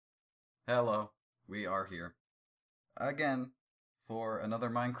Hello, we are here again for another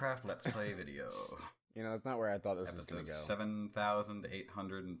Minecraft Let's Play video. That's not where I thought this was going Episode to go.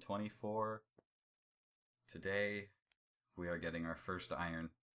 7824. Today, we are getting our first iron.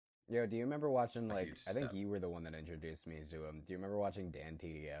 Yo, do you remember watching, A like, huge I think step. you were the one that introduced me to him. Do you remember watching Dan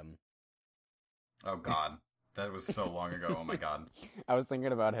TDM? Oh god, that was so long ago, oh my god. I was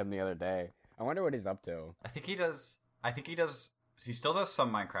thinking about him the other day. I wonder what he's up to. He still does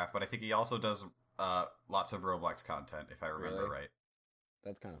some Minecraft, but I think he also does lots of Roblox content, if I remember Really? right.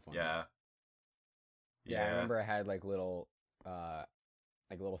 That's kind of fun. Yeah. Yeah, I remember I had, like, little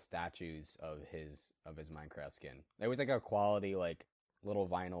statues of his Minecraft skin. There was, like, a quality, like, little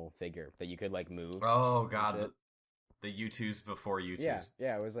vinyl figure that you could, like, move. Oh god, the U2s before U2s.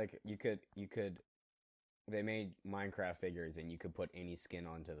 Yeah, it was like, you could, they made Minecraft figures and you could put any skin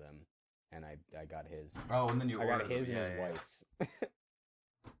onto them. And I got his. Oh, and then you I got ordered his them. and his Yeah. wife's.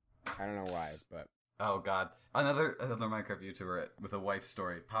 I don't know why, but Oh god, another Minecraft YouTuber with a wife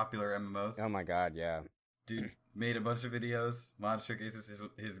story. Popular MMOs. oh my god, yeah. Dude made a bunch of videos, mod showcases.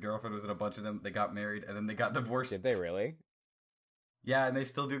 His girlfriend was in a bunch of them. They got married and then they got divorced. Did they really? Yeah, and they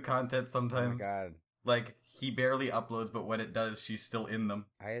still do content Oh sometimes. my god, Like he barely uploads, but when it does, she's still in them.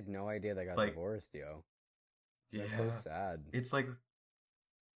 I had no idea they got Like, divorced, yo. Yeah, That's so sad. it's like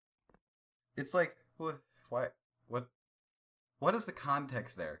what is the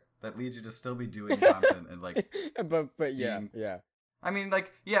context there that leads you to still be doing content and like but yeah, being- yeah. I mean,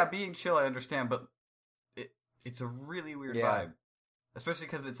 like, yeah, being chill, I understand, but it's a really weird Yeah. vibe. Especially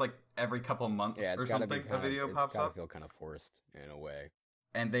because it's like every couple months Yeah, it's or gotta be something, a video pops gotta up. feel kind of forced in a way.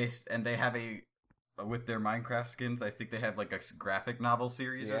 And they have with their Minecraft skins, I think they have like a graphic novel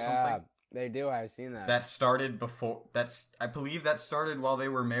series or something. They do. I've seen that. That started before, I believe that started while they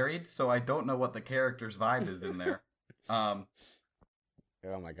were married, so I don't know what the character's vibe is in there. Oh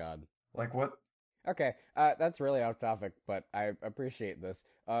my god. Like what? Okay, that's really off topic, but I appreciate this.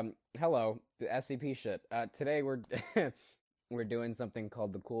 Hello, the SCP shit. Today we're we're doing something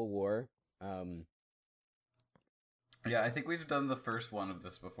called the Cool War. Yeah, I think we've done the first one of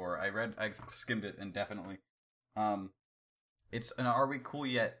this before. I skimmed it indefinitely. It's an Are We Cool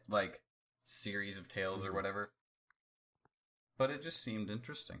Yet, like, series of tales or whatever. But it just seemed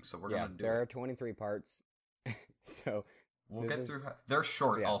interesting, so we're gonna do there it. are 23 parts, so We'll this get is- through. They're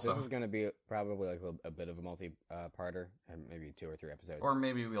short, also. This is gonna be probably like a bit of a multi-parter, maybe 2 or 3 episodes, Or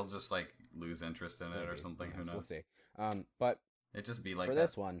maybe we'll just, like, lose interest in it or Maybe. something. Who knows? We'll see. But It just be like for that.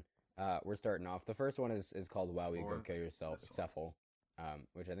 this one, we're starting off. The first one is called "Wowie, Go For Kill Yourself," this one. Cephal,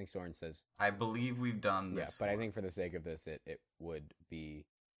 which I think Soren says. I believe we've done Yeah, this. but I one. think for the sake of this, it would be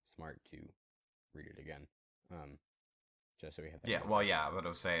smart to read it again, just so we have that. Yeah, context. well, yeah, but I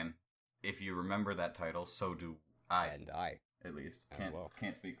was saying, if you remember that title, so do I, And I. at least. as well.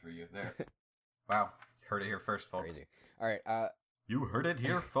 Can't speak for you there. Wow, heard it here first, folks. Crazy. All right. You heard it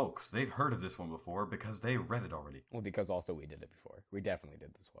here, folks. They've heard of this one before because they read it already. Well, because also we did it before. We definitely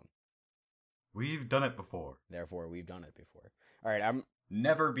did this one. We've done it before. Therefore, we've done it before. All right. I'm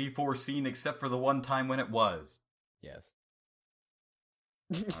Never before seen except for the one time when it was. yes.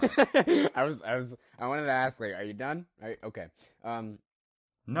 Alright. I wanted to ask, like, are you done? Okay.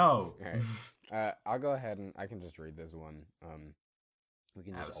 No. Alright. I'll go ahead and I can just read this one. We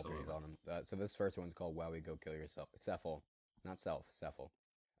can just alternate Absolutely. on them. So this first one's called "Wowie, Go Kill Yourself." Cephal, not self. Cephal.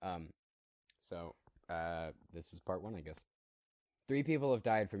 So this is part 1, I guess. 3 people have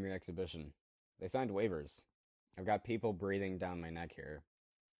died from your exhibition. They signed waivers. I've got people breathing down my neck here.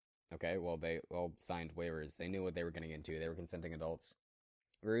 Okay, well, they all signed waivers. They knew what they were getting into. They were consenting adults.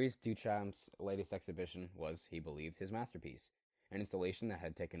 Ruiz Duchamp's latest exhibition was, he believed, his masterpiece. An installation that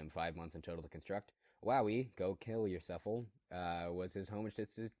had taken him 5 months in total to construct. Wowie, Go Kill Yourself, was his homage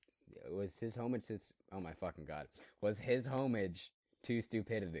to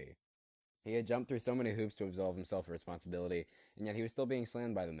stupidity. He had jumped through so many hoops to absolve himself of responsibility, and yet he was still being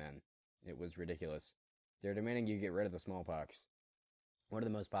slammed by the men. It was ridiculous. They're demanding you get rid of the smallpox. One of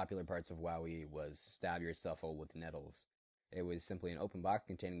the most popular parts of Wowie was Stab Yourself with Nettles. It was simply an open box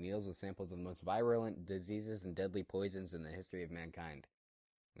containing needles with samples of the most virulent diseases and deadly poisons in the history of mankind.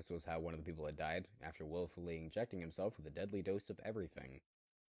 This was how one of the people had died, after willfully injecting himself with a deadly dose of everything.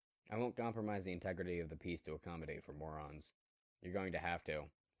 I won't compromise the integrity of the piece to accommodate for morons. You're going to have to.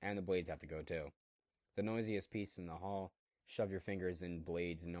 And the blades have to go too. The noisiest piece in the hall, shove your fingers in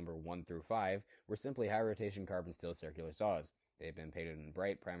blades number 1 through 5, were simply high-rotation carbon steel circular saws. They had been painted in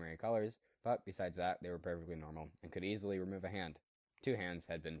bright primary colors, but besides that, they were perfectly normal and could easily remove a hand. 2 hands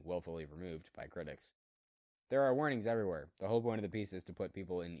had been willfully removed by critics. There are warnings everywhere. The whole point of the piece is to put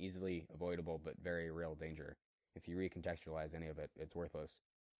people in easily avoidable but very real danger. If you recontextualize any of it, it's worthless.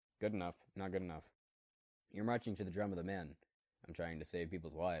 Good enough. Not good enough. You're marching to the drum of the man. I'm trying to save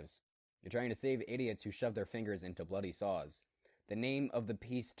people's lives. You're trying to save idiots who shove their fingers into bloody saws. The name of the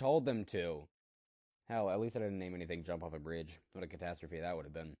piece told them to. Hell, at least I didn't name anything jump off a bridge. What a catastrophe that would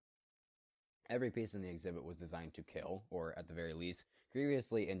have been. Every piece in the exhibit was designed to kill, or at the very least,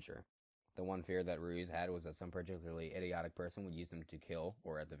 grievously injure. The one fear that Ruiz had was that some particularly idiotic person would use them to kill,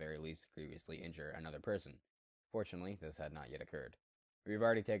 or at the very least, grievously injure another person. Fortunately, this had not yet occurred. We've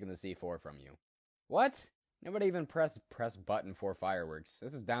already taken the C4 from you. What? Nobody even press button for fireworks.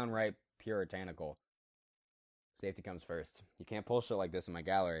 This is downright puritanical. Safety comes first. You can't pull shit like this in my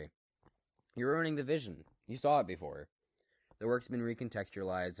gallery. You're ruining the vision. You saw it before. The work's been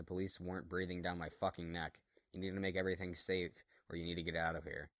recontextualized. The police weren't breathing down my fucking neck. You need to make everything safe, or you need to get out of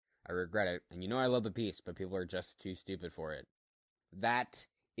here. I regret it, and you know I love the piece, but people are just too stupid for it. That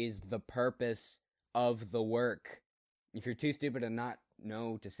is the purpose of the work. If you're too stupid to not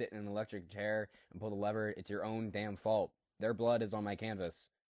know to sit in an electric chair and pull the lever, it's your own damn fault. Their blood is on my canvas.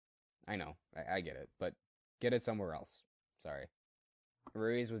 I know, I get it, but get it somewhere else. Sorry.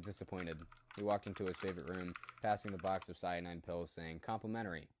 Ruiz was disappointed. He walked into his favorite room, passing the box of cyanide pills, saying,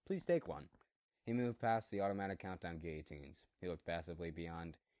 "Complimentary. Please take one." He moved past the automatic countdown guillotines. He looked passively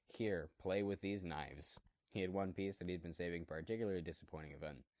beyond. Here, play with these knives. He had one piece that he'd been saving for a particularly disappointing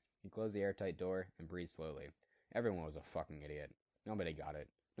event. He closed the airtight door and breathed slowly. Everyone was a fucking idiot. Nobody got it.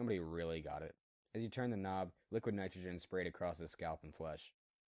 Nobody really got it. As he turned the knob, liquid nitrogen sprayed across his scalp and flesh.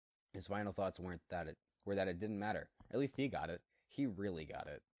 His final thoughts were that it didn't matter. At least he got it. He really got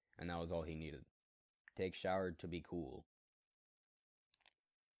it. And that was all he needed. Take shower to be cool.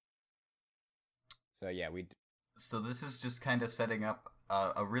 So yeah, So this is just kind of setting up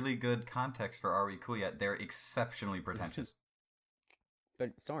a really good context for Are We Cool Yet? They're exceptionally pretentious.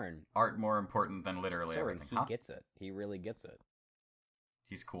 But Soren... Art more important than literally everything. He gets it. He really gets it.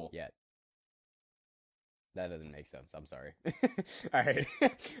 He's cool. Yet. That doesn't make sense. I'm sorry. Alright.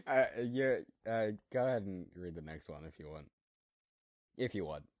 Go ahead and read the next one if you want. If you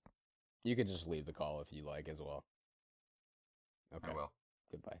want. You could just leave the call if you like as well. Okay. I will.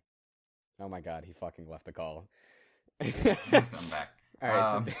 Goodbye. Oh my god, he fucking left the call. I'm back.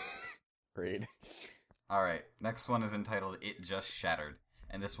 Alright, read. Alright, next one is entitled It Just Shattered.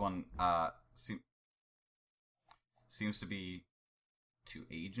 And this one seems to be two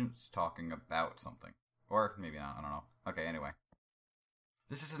agents talking about something. Or maybe not, I don't know. Okay, anyway.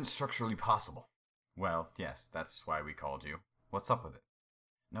 This isn't structurally possible. Well, yes, that's why we called you. What's up with it?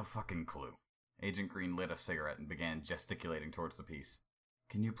 No fucking clue. Agent Green lit a cigarette and began gesticulating towards the piece.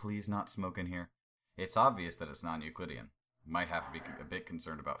 Can you please not smoke in here? It's obvious that it's non-Euclidean. Might have to be a bit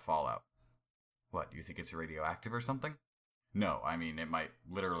concerned about fallout. What, you think it's radioactive or something? No, I mean, it might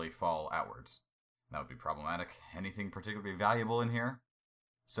literally fall outwards. That would be problematic. Anything particularly valuable in here?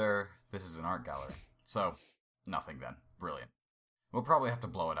 Sir, this is an art gallery. So, nothing then. Brilliant. We'll probably have to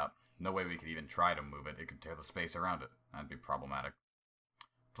blow it up. No way we could even try to move it. It could tear the space around it. That'd be problematic.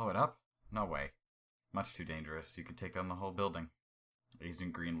 Blow it up? No way. Much too dangerous. You could take down the whole building.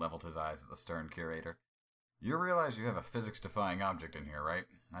 Agent Green leveled his eyes at the stern curator. You realize you have a physics-defying object in here, right?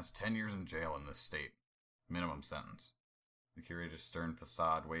 That's 10 years in jail in this state. Minimum sentence. The curator's stern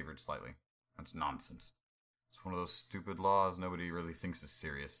facade wavered slightly. That's nonsense. It's one of those stupid laws nobody really thinks is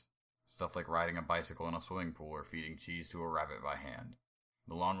serious. Stuff like riding a bicycle in a swimming pool or feeding cheese to a rabbit by hand.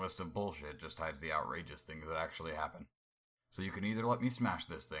 The long list of bullshit just hides the outrageous things that actually happen. So you can either let me smash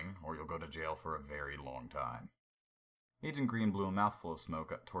this thing, or you'll go to jail for a very long time. Agent Green blew a mouthful of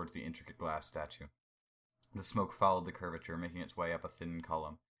smoke up towards the intricate glass statue. The smoke followed the curvature, making its way up a thin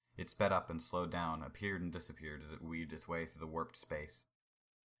column. It sped up and slowed down, appeared and disappeared as it weaved its way through the warped space.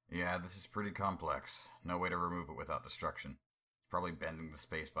 Yeah, this is pretty complex. No way to remove it without destruction. It's probably bending the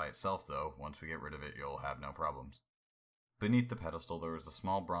space by itself, though. Once we get rid of it, you'll have no problems. Beneath the pedestal, there was a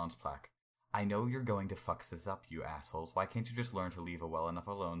small bronze plaque. I know you're going to fuck this up, you assholes. Why can't you just learn to leave it well enough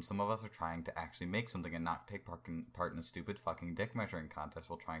alone? Some of us are trying to actually make something and not take part in a stupid fucking dick measuring contest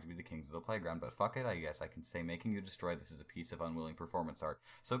while trying to be the kings of the playground. But fuck it, I guess I can say making you destroy this is a piece of unwilling performance art.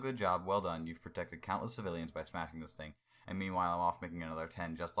 So good job, well done. You've protected countless civilians by smashing this thing. And meanwhile, I'm off making another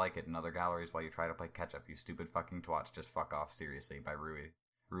 10 just like it in other galleries while you try to play catch up, you stupid fucking twats. Just fuck off, seriously. By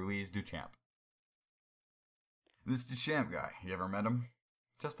Ruiz Duchamp. This Duchamp guy, you ever met him?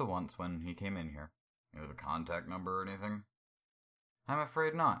 Just the once when he came in here. You have a contact number or anything? I'm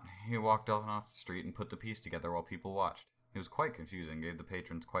afraid not. He walked off the street and put the piece together while people watched. It was quite confusing, gave the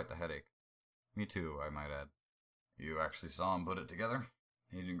patrons quite the headache. Me too, I might add. You actually saw him put it together?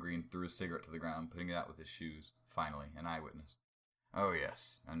 Agent Green threw his cigarette to the ground, putting it out with his shoes. Finally, an eyewitness. Oh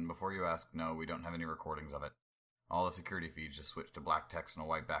yes, and before you ask, no, we don't have any recordings of it. All the security feeds just switched to black text on a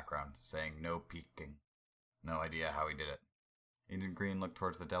white background, saying no peeking. No idea how he did it. Agent Green looked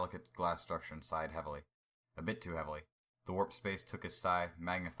towards the delicate glass structure and sighed heavily. A bit too heavily. The warp space took his sigh,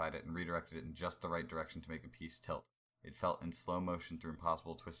 magnified it, and redirected it in just the right direction to make the piece tilt. It felt in slow motion through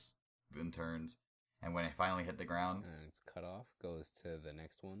impossible twists and turns, and when it finally hit the ground... And it's cut off, goes to the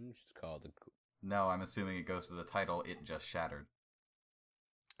next one, which is called... No, I'm assuming it goes to the title, It Just Shattered.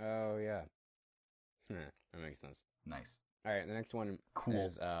 Oh, yeah. That makes sense. Nice. Alright, the next one Cool.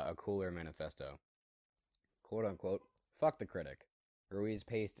 is a cooler manifesto. Quote unquote, fuck the critic. Ruiz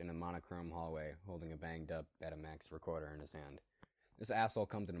paced in a monochrome hallway, holding a banged up Betamax recorder in his hand. This asshole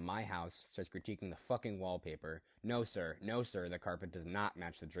comes into my house, starts critiquing the fucking wallpaper. No, sir, the carpet does not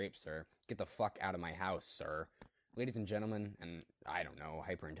match the drapes, sir. Get the fuck out of my house, sir. Ladies and gentlemen, and I don't know,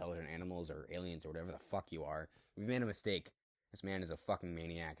 hyper-intelligent animals or aliens or whatever the fuck you are, we've made a mistake. This man is a fucking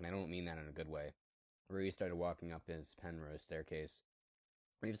maniac, and I don't mean that in a good way. Ruiz started walking up his Penrose staircase.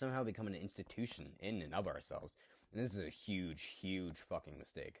 We've somehow become an institution in and of ourselves, and this is a huge, huge fucking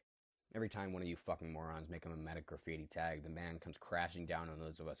mistake. Every time one of you fucking morons make him a meta graffiti tag, the man comes crashing down on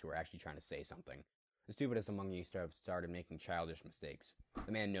those of us who are actually trying to say something. The stupidest among you have started making childish mistakes.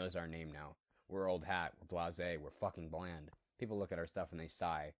 The man knows our name now. We're old hat, we're blasé, we're fucking bland. People look at our stuff and they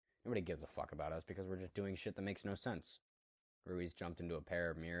sigh. Nobody gives a fuck about us because we're just doing shit that makes no sense. Ruiz jumped into a pair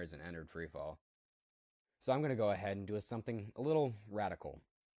of mirrors and entered freefall. So I'm gonna go ahead and do something a little radical.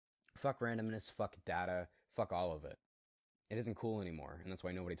 Fuck randomness, fuck data, fuck all of it. It isn't cool anymore, and that's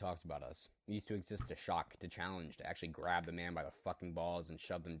why nobody talks about us. We used to exist to shock, to challenge, to actually grab the man by the fucking balls and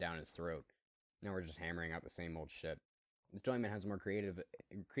shove them down his throat. Now we're just hammering out the same old shit. This joint man has more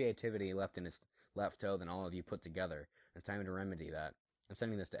creativity left in his left toe than all of you put together. It's time to remedy that. I'm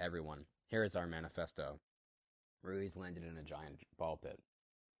sending this to everyone. Here is our manifesto. Ruiz landed in a giant ball pit.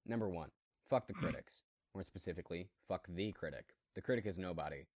 Number 1. Fuck the critics. More specifically, fuck the critic. The critic is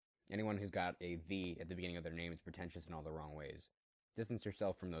nobody. Anyone who's got a "the" at the beginning of their name is pretentious in all the wrong ways. Distance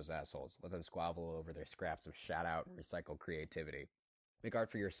yourself from those assholes. Let them squabble over their scraps of shout-out and recycled creativity. Make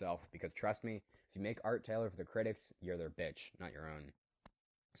art for yourself, because trust me, if you make art tailored for the critics, you're their bitch, not your own.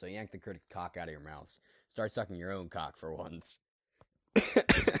 So yank the critic's cock out of your mouths. Start sucking your own cock for once.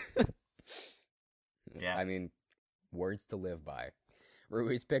 Yeah. I mean, words to live by.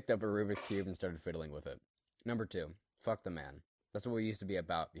 Ruiz picked up a Rubik's Cube and started fiddling with it. Number 2, fuck the man. That's what we used to be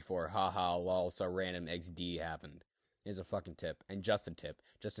about before haha lol so random XD happened. Here's a fucking tip, and just a tip,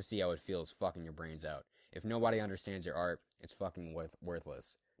 just to see how it feels fucking your brains out. If nobody understands your art, it's fucking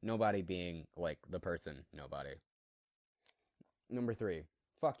worthless. Nobody being, like, the person, nobody. Number 3,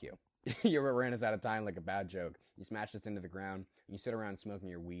 fuck you. You ever ran us out of time like a bad joke. You smash us into the ground, and you sit around smoking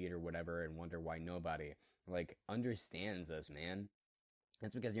your weed or whatever and wonder why nobody, like, understands us, man.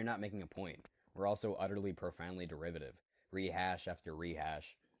 That's because you're not making a point. We're also utterly profoundly derivative. Rehash after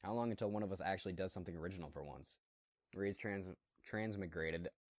rehash. How long until one of us actually does something original for once? Ruiz transmigrated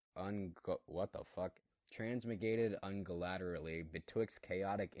ungulaterally betwixt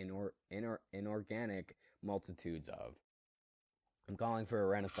chaotic inorganic multitudes of. I'm calling for a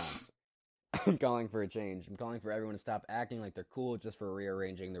renaissance. I'm calling for a change. I'm calling for everyone to stop acting like they're cool just for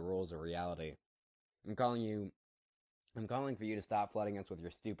rearranging the rules of reality. I'm calling for you to stop flooding us with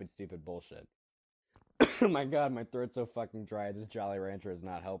your stupid bullshit. Oh my god, my throat's so fucking dry. This Jolly Rancher is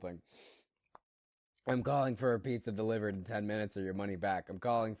not helping. I'm calling for a pizza delivered in 10 minutes or your money back. I'm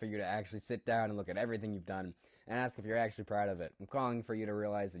calling for you to actually sit down and look at everything you've done and ask if you're actually proud of it. I'm calling for you to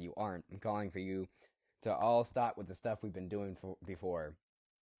realize that you aren't. I'm calling for you to all stop with the stuff we've been doing before.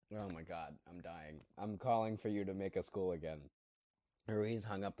 Oh my god, I'm dying. I'm calling for you to make us cool again. Ruiz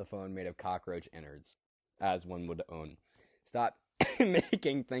hung up the phone made of cockroach innards, as one would own. Stop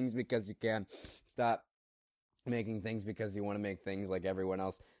making things because you can. Stop making things because you want to make things like everyone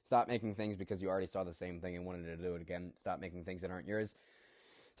else. Stop making things because you already saw the same thing and wanted to do it again. Stop making things that aren't yours.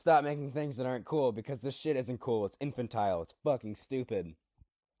 Stop making things that aren't cool because this shit isn't cool. It's infantile. It's fucking stupid.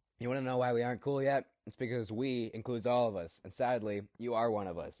 You want to know why we aren't cool yet? It's because we includes all of us. And sadly, you are one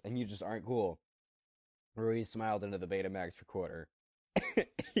of us. And you just aren't cool. Ruiz smiled into the Betamax recorder.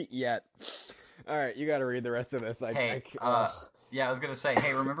 Yet. Alright, you gotta read the rest of this. Yeah, I was gonna say,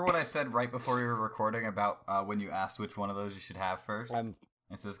 hey, remember what I said right before we were recording about when you asked which one of those you should have first? And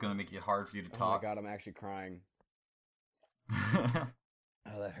so it's gonna make it hard for you to talk. Oh my god, I'm actually crying. Oh,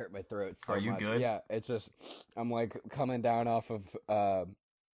 that hurt my throat so much. Are you good? Yeah, it's just, I'm like coming down off of,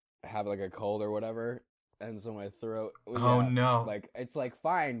 have like a cold or whatever, and so my throat, oh no. Like, it's like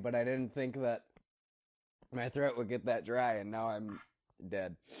fine, but I didn't think that my throat would get that dry, and now I'm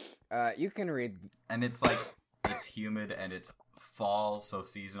dead. You can read. And it's like, it's humid and it's fall, so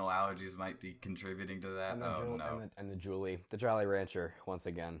seasonal allergies might be contributing to that. And the Julie, the Jolly Rancher, once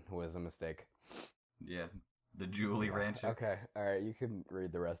again, was a mistake. Yeah, the Julie Rancher. Okay, alright, you can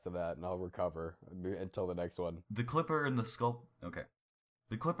read the rest of that, and I'll recover until the next one. The Clipper and the Okay.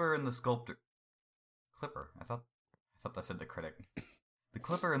 The Clipper and the Sculptor... Clipper? I thought that said the critic. The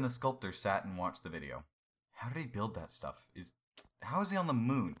Clipper and the Sculptor sat and watched the video. How did he build that stuff? How is he on the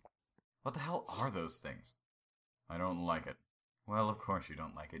moon? What the hell are those things? I don't like it. Well, of course you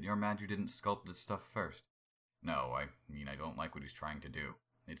don't like it. You're mad you didn't sculpt this stuff first. No, I mean I don't like what he's trying to do.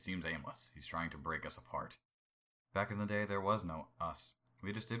 It seems aimless. He's trying to break us apart. Back in the day, there was no us.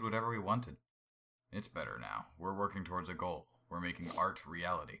 We just did whatever we wanted. It's better now. We're working towards a goal. We're making art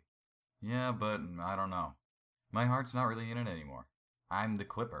reality. Yeah, but I don't know. My heart's not really in it anymore. I'm the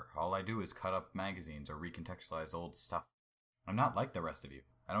Clipper. All I do is cut up magazines or recontextualize old stuff. I'm not like the rest of you.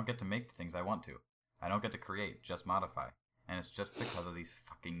 I don't get to make the things I want to. I don't get to create, just modify. And it's just because of these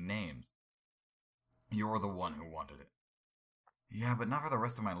fucking names. You're the one who wanted it. Yeah, but not for the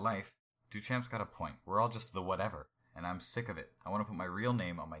rest of my life. Duchamp's got a point. We're all just the whatever. And I'm sick of it. I want to put my real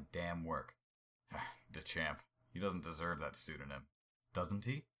name on my damn work. Duchamp. He doesn't deserve that pseudonym. Doesn't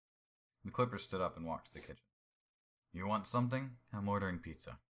he? The Clipper stood up and walked to the kitchen. You want something? I'm ordering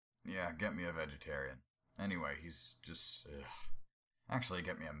pizza. Yeah, get me a vegetarian. Anyway, he's just... Actually,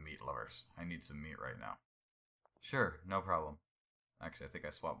 get me a meat lovers. I need some meat right now. Sure, no problem. Actually, I think I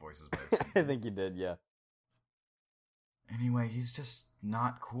swapped voices by accident. I think you did, yeah. Anyway, he's just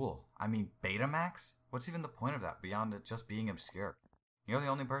not cool. I mean, Betamax? What's even the point of that beyond it just being obscure? You're the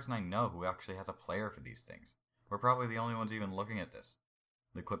only person I know who actually has a player for these things. We're probably the only ones even looking at this.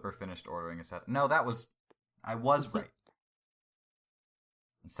 The Clipper finished ordering a set. No, I was right.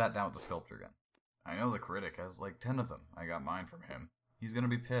 And sat down with the sculptor again. I know the critic has like 10 of them. I got mine from him. He's gonna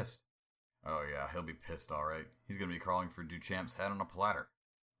be pissed. Oh yeah, he'll be pissed alright. He's gonna be crawling for Duchamp's head on a platter.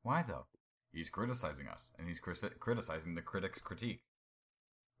 Why though? He's criticizing us, and he's criticizing the critic's critique.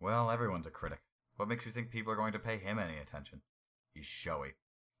 Well, everyone's a critic. What makes you think people are going to pay him any attention? He's showy.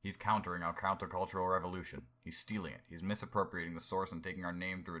 He's countering our countercultural revolution. He's stealing it. He's misappropriating the source and taking our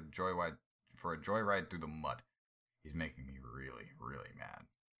name through a joyride through the mud. He's making me really, really mad.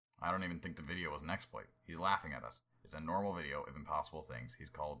 I don't even think the video was an exploit. He's laughing at us. It's a normal video of impossible things. He's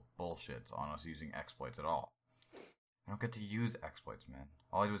called bullshits on us using exploits at all. I don't get to use exploits, man.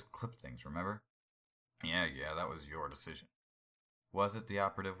 All I do is clip things, remember? Yeah, that was your decision. Was it the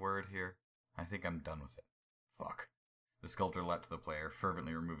operative word here? I think I'm done with it. Fuck. The sculptor leapt to the player,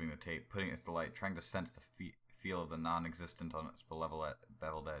 fervently removing the tape, putting it to the light, trying to sense the feel of the non-existent on its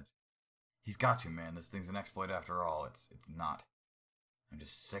beveled edge. He's got you, man. This thing's an exploit after all. It's not. I'm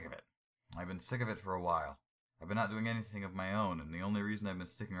just sick of it. I've been sick of it for a while. I've been not doing anything of my own, and the only reason I've been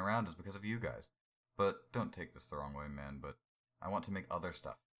sticking around is because of you guys. But don't take this the wrong way, man, but I want to make other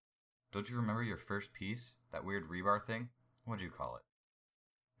stuff. Don't you remember your first piece? That weird rebar thing? What'd you call it?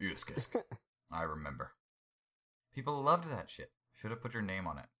 Uskisk. I remember. People loved that shit. Should have put your name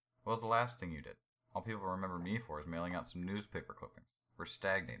on it. What was the last thing you did? All people remember me for is mailing out some newspaper clippings. We're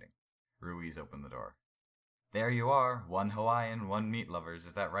stagnating. Ruiz opened the door. There you are. One Hawaiian, one meat lovers.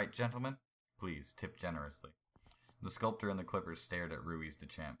 Is that right, gentlemen? Please, tip generously. The sculptor and the Clippers stared at Ruiz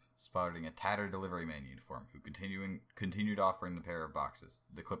Duchamp, spotting a tattered delivery man uniform, who continued offering the pair of boxes.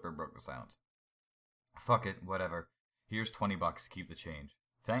 The Clipper broke the silence. Fuck it, whatever. Here's $20 to keep the change.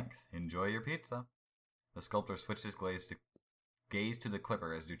 Thanks. Enjoy your pizza. The sculptor switched his gaze to the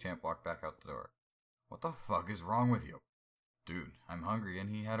Clipper as Duchamp walked back out the door. What the fuck is wrong with you? Dude, I'm hungry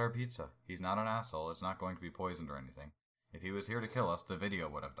and he had our pizza. He's not an asshole. It's not going to be poisoned or anything. If he was here to kill us, the video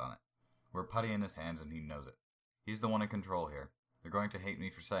would have done it. We're putty in his hands and he knows it. He's the one in control here. They're going to hate me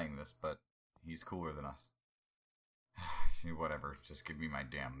for saying this, but he's cooler than us. Whatever, just give me my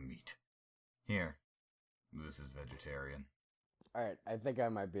damn meat. Here. This is vegetarian. Alright, I think I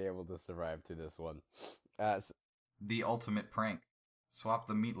might be able to survive through this one. The ultimate prank. Swap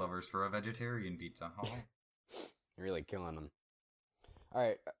the meat lovers for a vegetarian pizza. Oh. You're really killing them.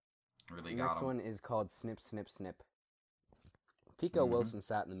 Alright, really next one is called Snip, Snip, Snip. Pico Wilson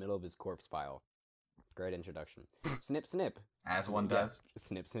sat in the middle of his corpse pile. Great introduction. Snip, snip. As one does. Yeah.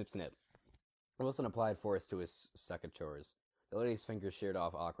 Snip, snip, snip. Wilson applied force to his second chores. The lady's fingers sheared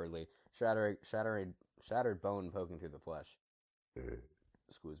off awkwardly, shattered bone poking through the flesh.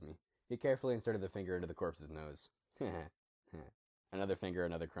 Excuse me. He carefully inserted the finger into the corpse's nose. Another finger,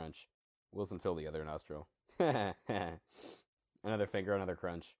 another crunch. Wilson filled the other nostril. Another finger, another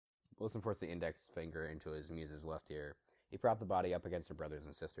crunch. Wilson forced the index finger into his muse's left ear. He propped the body up against her brothers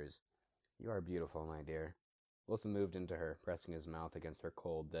and sisters. You are beautiful, my dear. Wilson moved into her, pressing his mouth against her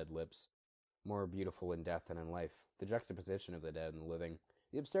cold, dead lips. more beautiful in death than in life. The juxtaposition of the dead and the living.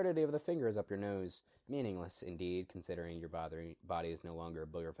 The absurdity of the fingers up your nose. Meaningless, indeed, considering your body is no longer a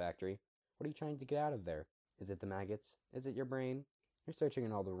booger factory. What are you trying to get out of there? Is it the maggots? Is it your brain? You're searching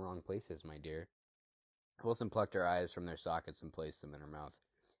in all the wrong places, my dear. Wilson plucked her eyes from their sockets and placed them in her mouth.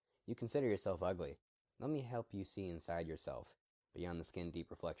 You consider yourself ugly. Let me help you see inside yourself. Beyond the skin-deep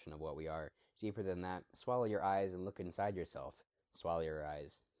reflection of what we are. Deeper than that, swallow your eyes and look inside yourself. Swallow your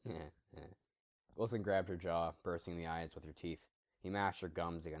eyes. Wilson grabbed her jaw, bursting the eyes with her teeth. He mashed her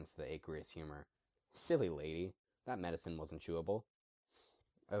gums against the aqueous humor. Silly lady. That medicine wasn't chewable.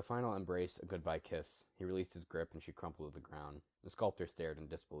 A final embrace, a goodbye kiss. He released his grip and she crumpled to the ground. The sculptor stared in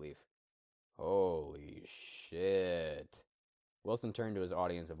disbelief. Holy shit. Wilson turned to his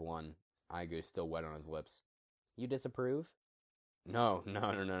audience of one, eye goose still wet on his lips. You disapprove? No.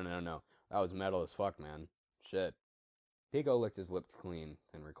 That was metal as fuck, man. Shit. Pico licked his lips clean,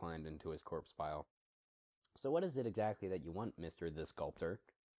 then reclined into his corpse pile. So what is it exactly that you want, Mr. the Sculptor?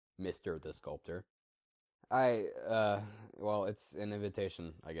 Mr. the Sculptor. Well, it's an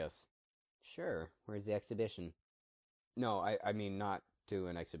invitation, I guess. Sure. Where's the exhibition? No, I mean not to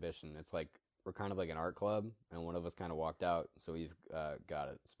an exhibition. It's like, we're kind of like an art club, and one of us kind of walked out, so we've got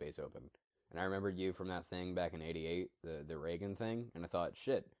a space open. And I remembered you from that thing back in '88, the Reagan thing, and I thought,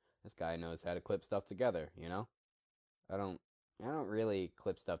 shit, this guy knows how to clip stuff together, you know? I don't really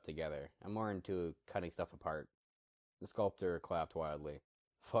clip stuff together. I'm more into cutting stuff apart. The sculptor clapped wildly.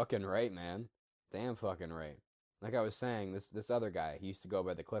 Fucking right, man. Damn fucking right. Like I was saying, this other guy, he used to go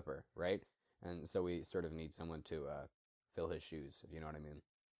by the Clipper, right? And so we sort of need someone to fill his shoes, if you know what I mean.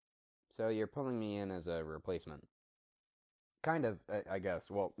 So you're pulling me in as a replacement. Kind of, I guess.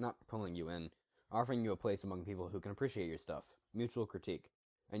 Well, not pulling you in. Offering you a place among people who can appreciate your stuff. Mutual critique.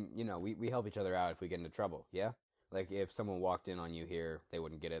 And, you know, we help each other out if we get into trouble, yeah? Like, if someone walked in on you here, they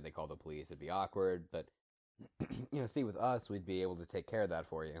wouldn't get it, they call the police, it'd be awkward, but, you know, see, with us, we'd be able to take care of that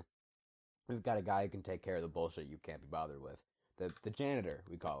for you. We've got a guy who can take care of the bullshit you can't be bothered with. The janitor,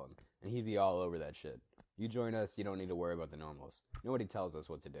 we call him, and he'd be all over that shit. You join us, you don't need to worry about the normals. Nobody tells us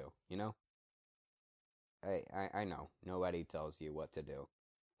what to do, you know? I know. Nobody tells you what to do.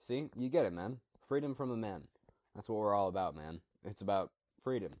 See? You get it, man. Freedom from the men. That's what we're all about, man. It's about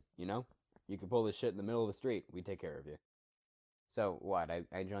freedom, you know? You can pull this shit in the middle of the street. We take care of you. So, what?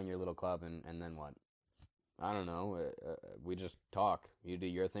 I join your little club, and then what? I don't know. We just talk. You do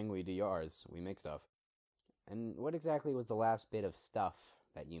your thing, we do yours. We make stuff. And what exactly was the last bit of stuff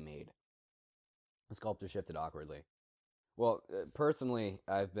that you made? The sculptor shifted awkwardly. Well, personally,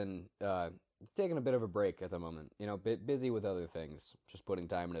 I've been taking a bit of a break at the moment. You know, bit busy with other things. Just putting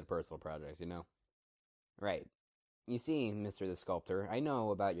time into personal projects, you know? Right. You see, Mr. the Sculptor, I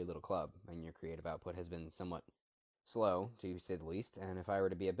know about your little club, and your creative output has been somewhat slow, to say the least, and if I were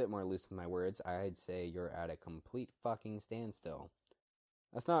to be a bit more loose with my words, I'd say you're at a complete fucking standstill.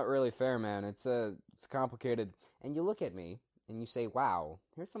 That's not really fair, man. It's complicated. And you look at me, and you say, wow,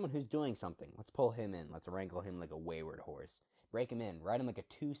 here's someone who's doing something. Let's pull him in. Let's wrangle him like a wayward horse. Break him in. Ride him like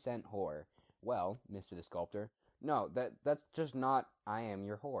a 2-cent whore. Well, Mr. the Sculptor, no, that's just not I am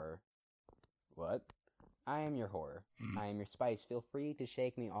your whore. What? I am your whore. I am your spice. Feel free to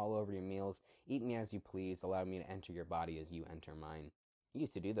shake me all over your meals. Eat me as you please. Allow me to enter your body as you enter mine. You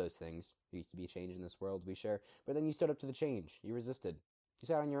used to do those things. There used to be a change in this world, to be sure. But then you stood up to the change. You resisted. You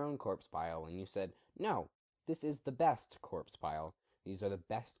sat on your own corpse pile, and you said, no, this is the best corpse pile. These are the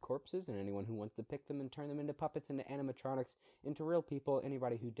best corpses, and anyone who wants to pick them and turn them into puppets, into animatronics, into real people,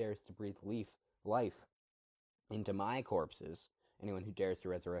 anybody who dares to breathe life into my corpses, anyone who dares to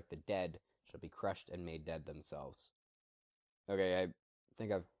resurrect the dead, shall be crushed and made dead themselves. Okay, I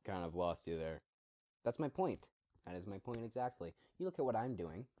think I've kind of lost you there. That's my point. That is my point exactly. You look at what I'm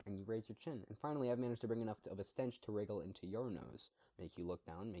doing, and you raise your chin, and finally I've managed to bring enough of a stench to wriggle into your nose, make you look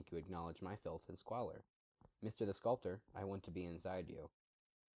down, make you acknowledge my filth and squalor. Mr. the Sculptor, I want to be inside you.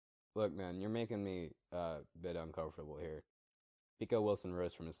 Look, man, you're making me a bit uncomfortable here. Pico Wilson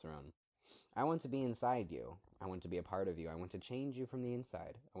rose from his throne. I want to be inside you. I want to be a part of you. I want to change you from the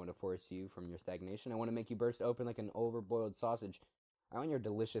inside. I want to force you from your stagnation. I want to make you burst open like an overboiled sausage. I want your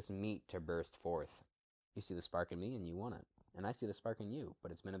delicious meat to burst forth. You see the spark in me, and you want it. And I see the spark in you,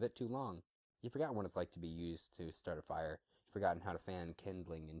 but it's been a bit too long. You've forgotten what it's like to be used to start a fire. You've forgotten how to fan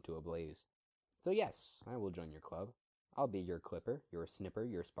kindling into a blaze. So yes, I will join your club. I'll be your clipper, your snipper,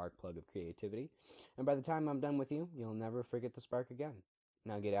 your spark plug of creativity. And by the time I'm done with you, you'll never forget the spark again.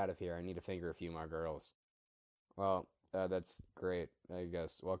 Now get out of here. I need to finger a few more girls. Well, that's great, I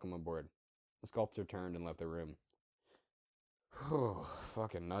guess. Welcome aboard. The sculptor turned and left the room. Whew,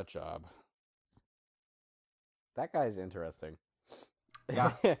 fucking nut job. That guy's interesting.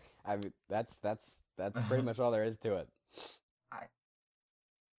 Yeah. I mean, that's pretty much all there is to it. I-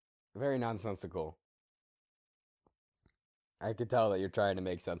 Very nonsensical. I could tell that you're trying to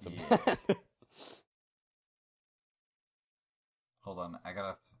make sense of Yeah. that. Hold on, I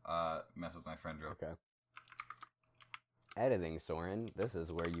gotta mess with my friend real quick. Okay. Editing, Soren. This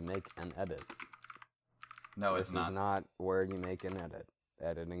is where you make an edit. No, This it's not. is not where you make an edit.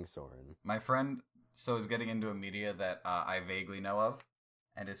 Editing, Soren. My friend is getting into a media that I vaguely know of,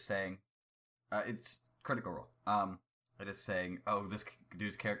 and is saying, it's Critical Role. It is saying, oh, this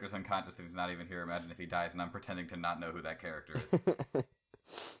dude's character's unconscious and he's not even here. Imagine if he dies, and I'm pretending to not know who that character is.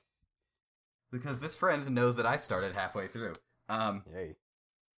 Because this friend knows that I started halfway through. Hey.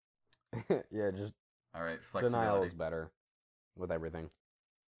 Yeah, just Alright, denial flexibility. is better with everything.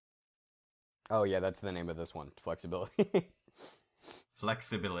 Oh yeah, that's the name of this one. Flexibility.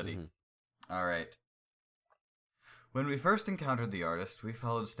 Flexibility. Mhm. Alright. When we first encountered the artist, we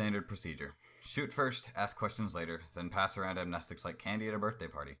followed standard procedure. Shoot first, ask questions later, then pass around amnestics like candy at a birthday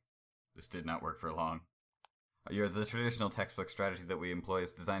party. This did not work for long. The traditional textbook strategy that we employ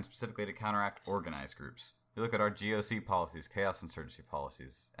is designed specifically to counteract organized groups. You look at our GOC policies, Chaos Insurgency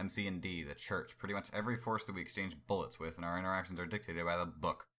policies, MC&D, the church, pretty much every force that we exchange bullets with, and our interactions are dictated by the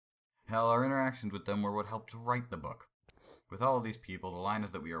book. Hell, our interactions with them were what helped write the book. With all of these people, the line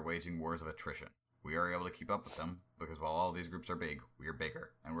is that we are waging wars of attrition. We are able to keep up with them, because while all these groups are big, we are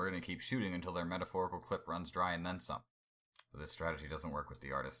bigger, and we're going to keep shooting until their metaphorical clip runs dry and then some. But this strategy doesn't work with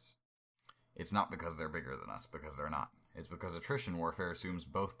the artists. It's not because they're bigger than us, because they're not. It's because attrition warfare assumes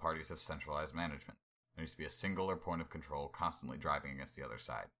both parties have centralized management. There needs to be a singular point of control constantly driving against the other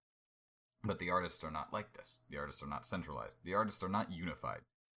side. But the artists are not like this. The artists are not centralized. The artists are not unified.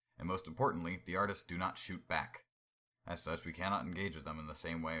 And most importantly, the artists do not shoot back. As such, we cannot engage with them in the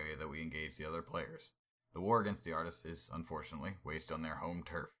same way that we engage the other players. The war against the artists is, unfortunately, waged on their home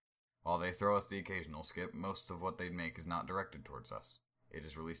turf. While they throw us the occasional skip, most of what they make is not directed towards us. It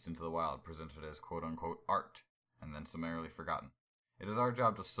is released into the wild, presented as quote-unquote art, and then summarily forgotten. It is our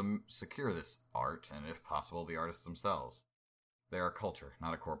job to secure this art, and if possible, the artists themselves. They are a culture,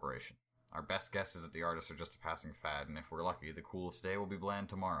 not a corporation. Our best guess is that the artists are just a passing fad, and if we're lucky, the coolest day will be bland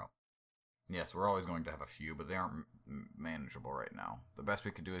tomorrow. Yes, we're always going to have a few, but they aren't manageable right now. The best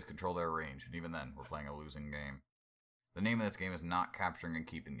we can do is control their range, and even then, we're playing a losing game. The name of this game is not capturing and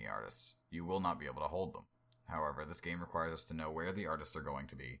keeping the artists. You will not be able to hold them. However, this game requires us to know where the artists are going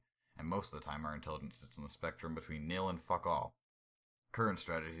to be, and most of the time our intelligence sits on the spectrum between nil and fuck all. Current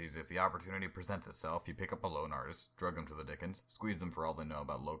strategies: if the opportunity presents itself, you pick up a lone artist, drug them to the dickens, squeeze them for all they know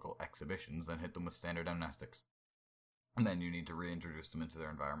about local exhibitions, then hit them with standard amnestics. And then you need to reintroduce them into their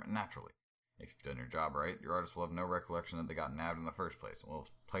environment naturally. If you've done your job right, your artist will have no recollection that they got nabbed in the first place, and will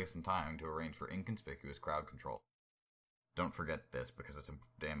have place and time to arrange for inconspicuous crowd control. Don't forget this, because it's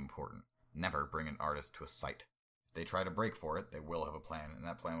damn important. Never bring an artist to a site. If they try to break for it, they will have a plan, and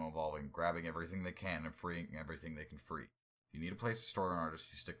that plan will involve grabbing everything they can and freeing everything they can free. If you need a place to store an artist,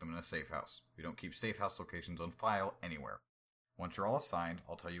 you stick them in a safe house. We don't keep safe house locations on file anywhere. Once you're all assigned,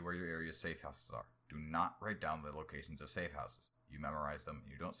 I'll tell you where your area's safe houses are. Do not write down the locations of safe houses. You memorize them,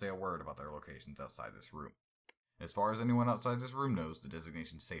 and you don't say a word about their locations outside this room. As far as anyone outside this room knows, the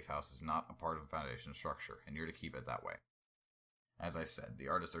designation safe house is not a part of the Foundation structure, and you're to keep it that way. As I said, the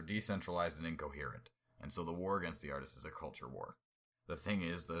artists are decentralized and incoherent, and so the war against the artists is a culture war. The thing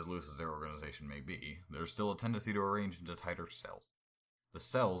is, that as loose as their organization may be, there's still a tendency to arrange into tighter cells. The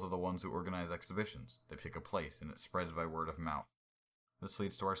cells are the ones who organize exhibitions. They pick a place, and it spreads by word of mouth. This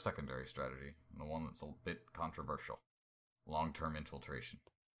leads to our secondary strategy, the one that's a bit controversial. Long-term infiltration.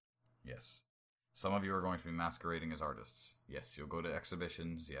 Yes. Some of you are going to be masquerading as artists. Yes, you'll go to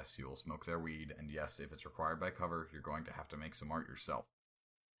exhibitions. Yes, you will smoke their weed. And yes, if it's required by cover, you're going to have to make some art yourself.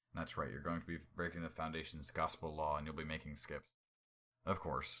 That's right, you're going to be breaking the Foundation's gospel law, and you'll be making skips. Of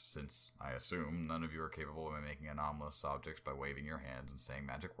course, since, I assume, none of you are capable of making anomalous objects by waving your hands and saying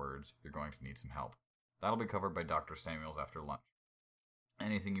magic words, you're going to need some help. That'll be covered by Dr. Samuels after lunch.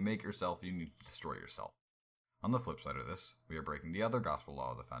 Anything you make yourself, you need to destroy yourself. On the flip side of this, we are breaking the other gospel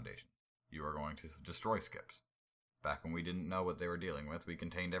law of the Foundation. You are going to destroy skips. Back when we didn't know what they were dealing with, we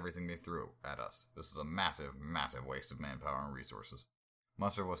contained everything they threw at us. This is a massive, massive waste of manpower and resources.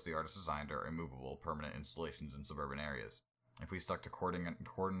 Most of what the artists designed are immovable, permanent installations in suburban areas. If we stuck to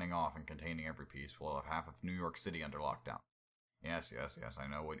cordoning off and containing every piece, we'll have half of New York City under lockdown. Yes, I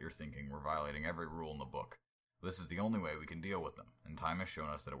know what you're thinking. We're violating every rule in the book. This is the only way we can deal with them, and time has shown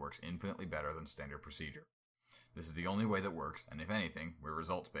us that it works infinitely better than standard procedure. This is the only way that works, and if anything, we're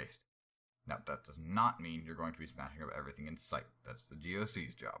results-based. Now, that does not mean you're going to be smashing up everything in sight. That's the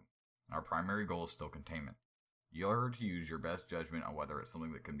GOC's job. Our primary goal is still containment. You're to use your best judgment on whether it's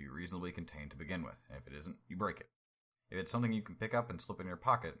something that can be reasonably contained to begin with, and if it isn't, you break it. If it's something you can pick up and slip in your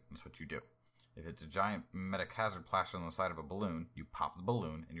pocket, that's what you do. If it's a giant metic hazard plastered on the side of a balloon, you pop the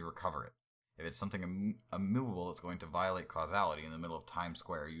balloon and you recover it. If it's something immovable that's going to violate causality in the middle of Times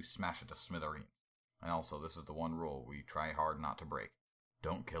Square, you smash it to smithereens. And also, this is the one rule we try hard not to break.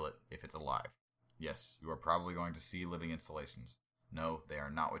 Don't kill it if it's alive. Yes, you are probably going to see living installations. No, they are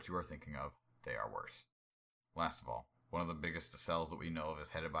not what you are thinking of. They are worse. Last of all, one of the biggest cells that we know of is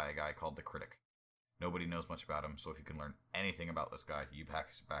headed by a guy called the Critic. Nobody knows much about him, so if you can learn anything about this guy, you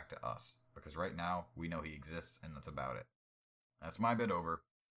pass it back to us. Because right now, we know he exists, and that's about it. That's my bit over.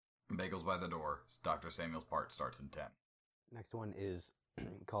 Bagels by the door. Dr. Samuel's part starts in 10. Next one is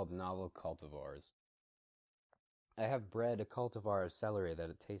called Novel Cultivars. I have bred a cultivar of celery that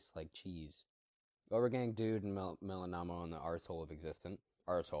it tastes like cheese. Overgang Dude and Melanamo in the arsehole of existent,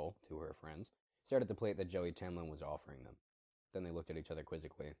 arsehole to her friends, stared at the plate that Joey Tamlin was offering them. Then they looked at each other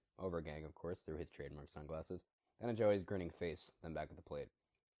quizzically. Overgang, of course, through his trademark sunglasses, then at Joey's grinning face, then back at the plate.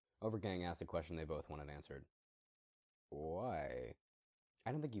 Overgang asked a question they both wanted answered. Why?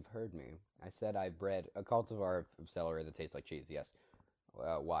 I don't think you've heard me. I said I've bred a cultivar of celery that tastes like cheese, yes.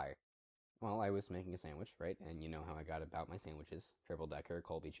 Why? Well, I was making a sandwich, right? And you know how I got about my sandwiches. Triple decker,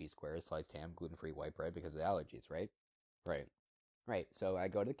 Colby cheese squares, sliced ham, gluten-free white bread because of the allergies, right? Right. So I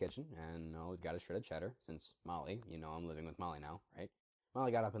go to the kitchen and got a shredded cheddar, since Molly, I'm living with Molly now, right?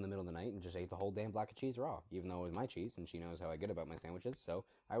 Molly got up in the middle of the night and just ate the whole damn block of cheese raw, even though it was my cheese, and she knows how I get about my sandwiches, so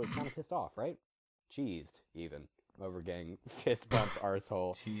I was kind of pissed off, right? Cheesed, even. Overgang fist bumped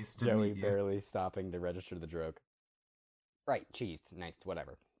arsehole. Cheese to Joey meet you. barely stopping to register the joke. Right, cheesed. Nice,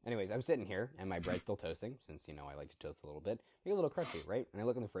 whatever. Anyways, I'm sitting here, and my bread's still toasting, since, I like to toast a little bit. Make it a little crunchy, right? And I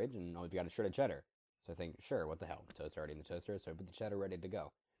look in the fridge, and we've got a shredded cheddar. So I think, sure, what the hell? The toast's already in the toaster, so I put the cheddar ready to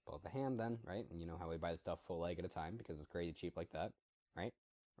go. Pull out the ham then, right? And you know how we buy the stuff full leg at a time, because it's crazy cheap like that, right?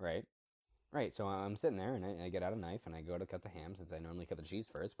 Right, so I'm sitting there, and I get out a knife, and I go to cut the ham, since I normally cut the cheese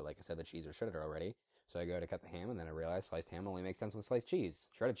first, but like I said, the cheese was shredded already. So I go to cut the ham, and then I realize sliced ham only makes sense with sliced cheese.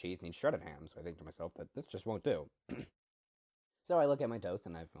 Shredded cheese needs shredded ham, so I think to myself that this just won't do. So I look at my toast,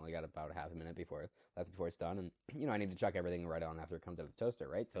 and I've only got about a half a minute before it's done, and, I need to chuck everything right on after it comes out of the toaster,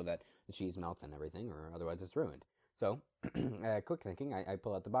 right? So that the cheese melts and everything, or otherwise it's ruined. So, quick thinking, I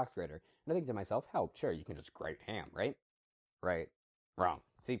pull out the box grater, and I think to myself, hell, sure, you can just grate ham, right? Right. Wrong.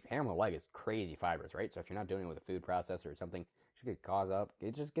 See, ham with leg is crazy fibers, right? So if you're not doing it with a food processor or something,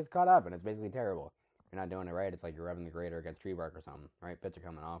 it just gets caught up, and it's basically terrible. If you're not doing it right, it's like you're rubbing the grater against tree bark or something, right? Bits are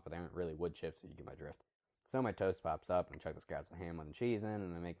coming off, but they aren't really wood chips, so you get my drift. So my toast pops up, and Chuck grabs the ham with the cheese in,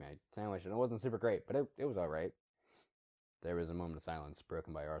 and I make my sandwich, and it wasn't super great, but it was alright. There was a moment of silence,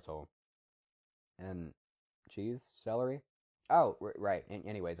 broken by arsehole. And cheese? Celery? Oh, right.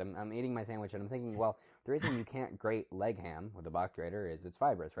 Anyways, I'm eating my sandwich, and I'm thinking, well, the reason you can't grate leg ham with a box grater is it's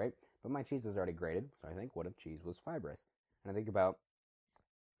fibrous, right? But my cheese was already grated, so I think, what if cheese was fibrous? And I think about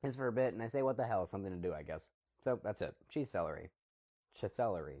this for a bit, and I say, what the hell? Something to do, I guess. So, that's it. Cheese celery.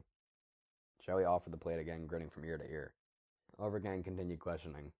 Celery. Joey offered the plate again, grinning from ear to ear. Overgang continued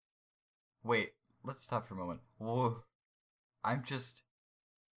questioning. Wait, let's stop for a moment. Whoa. What just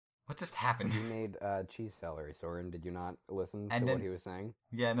happened? He made cheese celery, Soren. Did you not listen to what he was saying?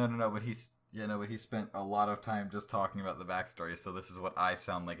 Yeah, no, but he spent a lot of time just talking about the backstory, so this is what I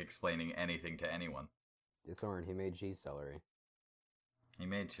sound like explaining anything to anyone. Soren, he made cheese celery. He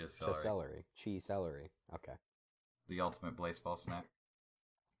made cheese celery. Cheese celery. Okay. The ultimate baseball snack.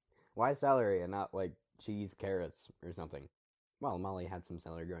 Why celery and not, like, cheese carrots or something? Well, Molly had some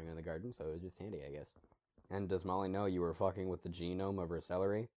celery growing in the garden, so it was just handy, I guess. And does Molly know you were fucking with the genome of her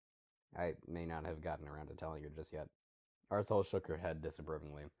celery? I may not have gotten around to telling her just yet. Arsehole shook her head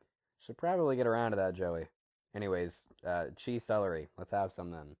disapprovingly. Should probably get around to that, Joey. Anyways, cheese celery. Let's have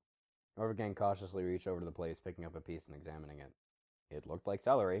some then. Overgang cautiously reached over to the plate, picking up a piece and examining it. It looked like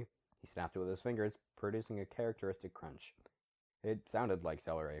celery. He snapped it with his fingers, producing a characteristic crunch. It sounded like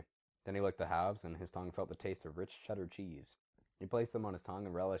celery. Then he licked the halves, and his tongue felt the taste of rich cheddar cheese. He placed them on his tongue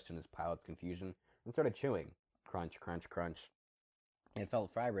and relished in his palate's confusion, and started chewing. Crunch, crunch, crunch. It felt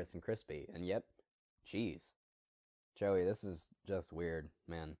fibrous and crispy, and yet, cheese. Joey, this is just weird,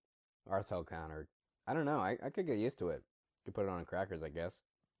 man. Arsehole countered. I don't know, I could get used to it. Could put it on crackers, I guess.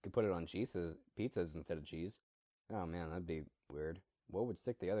 Could put it on pizzas instead of cheese. Oh man, that'd be weird. What would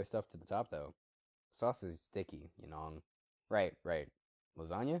stick the other stuff to the top, though? Sauce is sticky, Right.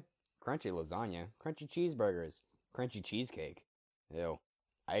 Lasagna? Crunchy lasagna. Crunchy cheeseburgers. Crunchy cheesecake. Ew.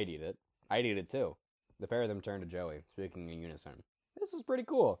 I'd eat it. I'd eat it too. The pair of them turned to Joey, speaking in unison. This is pretty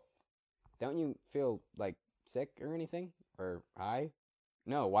cool. Don't you feel, like, sick or anything? Or high?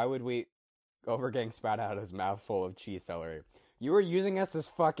 No, why would we... Overgang spat out his mouth full of cheese celery. You were using us as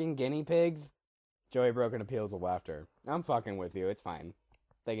fucking guinea pigs? Joey broke into peals of laughter. I'm fucking with you, it's fine.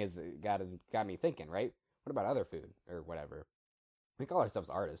 Thing is, it got me thinking, right? What about other food? Or whatever. We call ourselves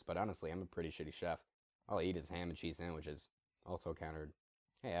artists, but honestly, I'm a pretty shitty chef. All I eat is ham and cheese sandwiches. Also countered.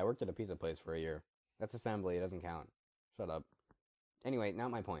 Hey, I worked at a pizza place for a year. That's assembly, it doesn't count. Shut up. Anyway, not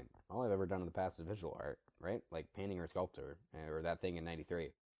my point. All I've ever done in the past is visual art, right? Like painting or sculpture, or that thing in 93.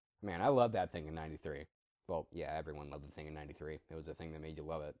 Man, I love that thing in 93. Well, yeah, everyone loved the thing in 93. It was the thing that made you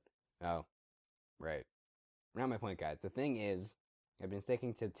love it. Oh, right. Not my point, guys. The thing is, I've been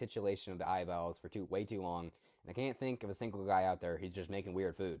sticking to titulation of the eyeballs for way too long, and I can't think of a single guy out there who's just making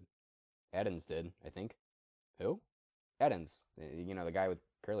weird food. Edens did, I think. Who? Edens. You know, the guy with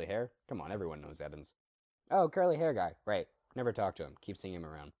curly hair? Come on, everyone knows Edens. Oh, curly hair guy. Right. Never talked to him. Keep seeing him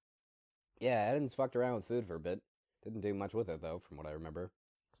around. Yeah, Edens fucked around with food for a bit. Didn't do much with it, though, from what I remember.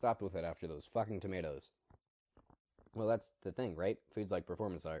 Stopped with it after those fucking tomatoes. Well, that's the thing, right? Food's like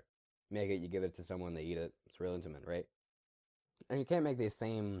performance art. You make it, you give it to someone, they eat it. It's real intimate, right? And you can't make the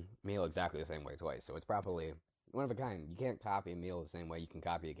same meal exactly the same way twice, so it's probably one of a kind. You can't copy a meal the same way you can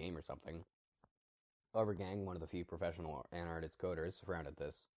copy a game or something. Overgang, one of the few professional artist coders, frowned at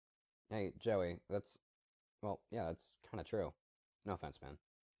this. Hey, Joey, that's kind of true. No offense, man.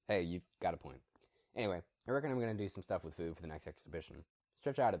 Hey, you got a point. Anyway, I reckon I'm going to do some stuff with food for the next exhibition.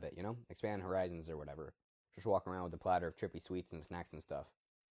 Stretch out a bit, you know? Expand horizons or whatever. Just walk around with a platter of trippy sweets and snacks and stuff.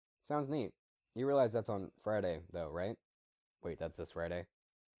 Sounds neat. You realize that's on Friday, though, right? Wait, that's this Friday?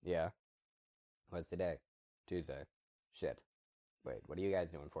 Yeah. What's today? Tuesday. Shit. Wait, what are you guys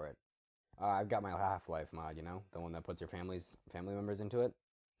doing for it? I've got my Half-Life mod, you know? The one that puts your family members into it?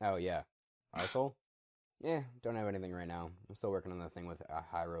 Oh, yeah. Arsehole? Yeah, don't have anything right now. I'm still working on that thing with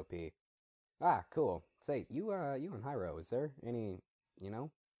Hyro P. Ah, cool. Say, you and Hyro, is there any,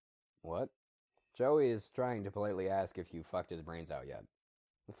 What? Joey is trying to politely ask if you fucked his brains out yet.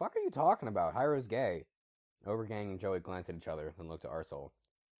 The fuck are you talking about? Hyro's gay. Overgang and Joey glanced at each other, then looked at Arsehole.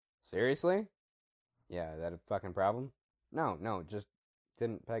 Seriously? Yeah, that a fucking problem? No, just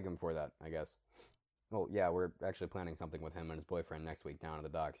didn't peg him for that, I guess. Well, yeah, we're actually planning something with him and his boyfriend next week down at the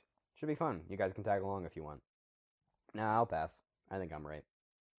docks. Should be fun. You guys can tag along if you want. Nah, I'll pass. I think I'm right.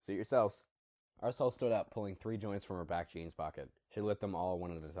 Suit yourselves. Arsehole stood up, pulling 3 joints from her back jeans pocket. She lit them all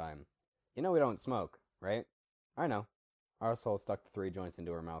one at a time. You know we don't smoke, right? I know. Arsehole stuck the 3 joints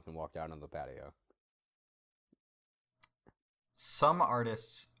into her mouth and walked out on the patio. Some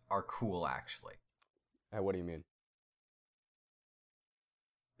artists are cool, actually. What do you mean?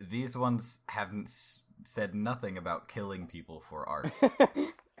 These ones haven't said nothing about killing people for art.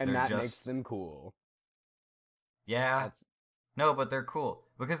 And that makes them cool. Yeah. No, but they're cool.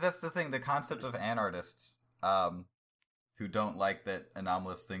 Because that's the thing, the concept of artists, who don't like that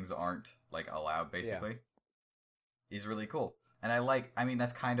anomalous things aren't, allowed, basically, is really cool. And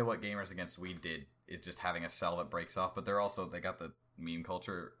that's kind of what Gamers Against Weed did, is just having a cell that breaks off, but they got the meme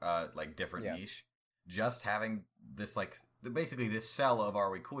culture, different niche. Just having this, basically this cell of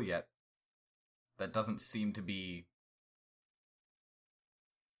Are We Cool Yet? That doesn't seem to be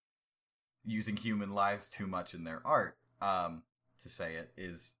using human lives too much in their art, to say it,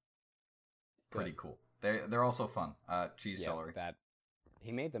 is pretty cool. They're also fun. Cheese celery.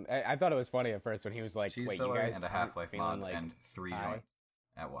 He made them. I thought it was funny at first when he was like, cheese wait, celery you guys and a Half-Life mod and 3 high? joints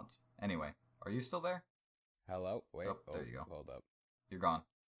at once. Anyway, are you still there? Hello? Wait. Oh, there you go. Hold up. You're gone.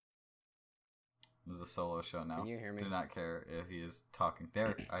 This is a solo show now. Can you hear me? Do not care if he is talking.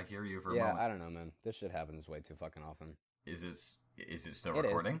 There, I hear you for a moment. Yeah, I don't know, man. This shit happens way too fucking often. Is it still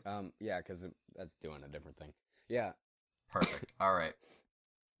recording? It is. Yeah, because that's doing a different thing. Yeah. Perfect. All right.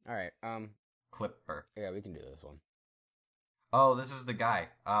 Clipper. Yeah, we can do this one. Oh, this is the guy.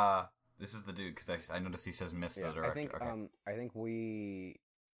 This is the dude, because I noticed he says Miss the director. I think we...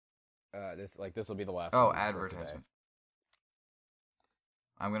 this will be the last one. Oh, advertisement.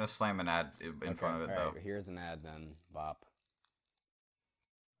 I'm going to slam an ad in front of it, though. Right, here's an ad, then. Bop.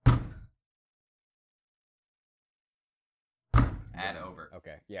 Ad over.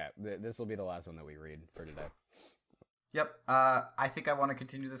 Okay, yeah. This will be the last one that we read for today. Yep. I think I want to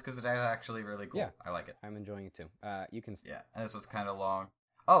continue this because it's actually really cool. Yeah. I like it. I'm enjoying it, too. You can... Yeah, and this was kind of long.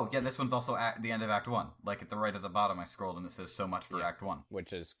 Oh, yeah, this one's also at the end of Act 1. Like, at the right at the bottom, I scrolled, and it says so much for Act 1.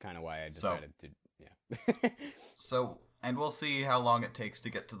 Which is kind of why I decided to... Yeah. And we'll see how long it takes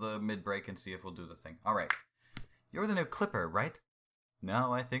to get to the mid-break and see if we'll do the thing. All right. You're the new Clipper, right?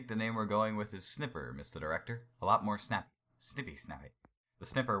 No, I think the name we're going with is Snipper, Mr. Director. A lot more snappy. Snippy snappy. The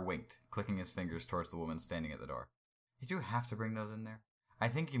Snipper winked, clicking his fingers towards the woman standing at the door. Did you have to bring those in there? I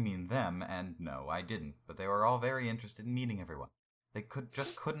think you mean them, and no, I didn't, but they were all very interested in meeting everyone. They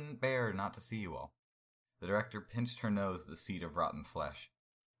couldn't bear not to see you all. The director pinched her nose at the seat of rotten flesh.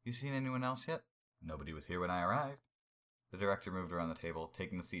 You seen anyone else yet? Nobody was here when I arrived. The director moved around the table,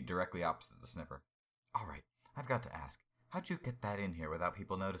 taking the seat directly opposite the snipper. All right, I've got to ask, how'd you get that in here without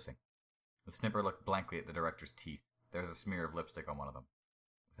people noticing? The snipper looked blankly at the director's teeth. There was a smear of lipstick on one of them.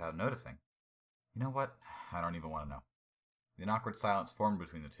 Without noticing? You know what? I don't even want to know. An awkward silence formed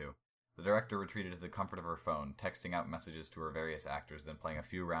between the two. The director retreated to the comfort of her phone, texting out messages to her various actors, then playing a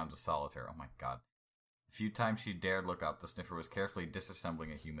few rounds of solitaire. Oh my god. The few times she dared look up, the sniffer was carefully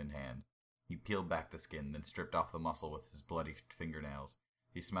disassembling a human hand. He peeled back the skin, then stripped off the muscle with his bloody fingernails.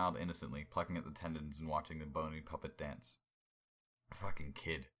 He smiled innocently, plucking at the tendons and watching the bony puppet dance. Fucking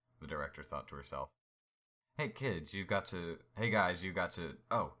kid, the director thought to herself. Hey guys, you got to...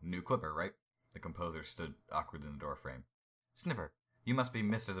 Oh, new clipper, right? The composer stood awkward in the doorframe. Snipper, you must be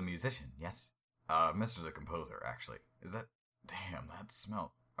Mr. the Musician, yes? Mr. the Composer, actually. Is that... Damn, that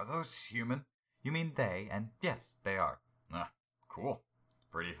smells. Are those human? You mean they, and yes, they are. Cool.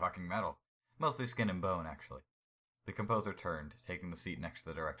 Pretty fucking metal. Mostly skin and bone, actually. The composer turned, taking the seat next to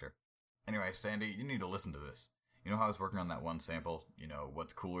the director. Anyway, Sandy, you need to listen to this. You know how I was working on that one sample? You know,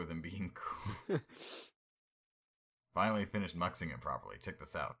 what's cooler than being cool? Finally finished muxing it properly. Check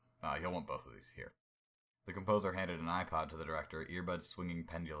this out. You'll want both of these here. The composer handed an iPod to the director, earbuds swinging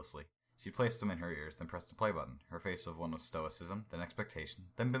pendulously. She placed them in her ears, then pressed the play button, her face of one of stoicism, then expectation,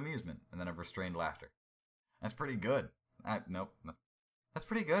 then bemusement, and then of restrained laughter. That's pretty good. Nope. That's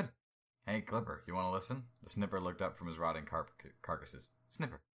pretty good. Hey, Clipper, you want to listen? The snipper looked up from his rotting carcasses.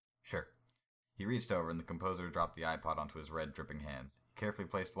 Snipper. Sure. He reached over, and the composer dropped the iPod onto his red, dripping hands. He carefully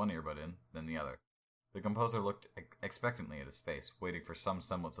placed one earbud in, then the other. The composer looked expectantly at his face, waiting for some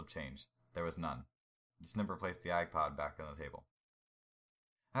semblance of change. There was none. The snipper placed the iPod back on the table.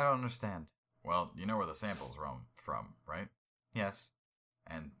 I don't understand. Well, you know where the sample's from, right? Yes.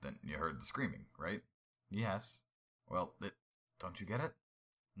 And then you heard the screaming, right? Yes. Well, don't you get it?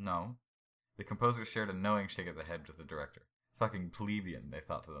 No. The composer shared a knowing shake of the head with the director. Fucking plebeian, they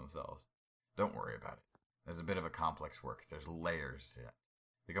thought to themselves. Don't worry about it. There's a bit of a complex work. There's layers yet.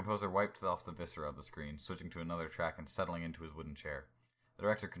 The composer wiped off the viscera of the screen, switching to another track and settling into his wooden chair. The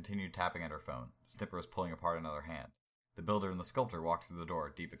director continued tapping at her phone. The snipper was pulling apart another hand. The builder and the sculptor walked through the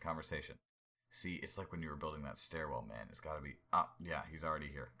door, deep in conversation. See, it's like when you were building that stairwell, man. It's gotta be... yeah, he's already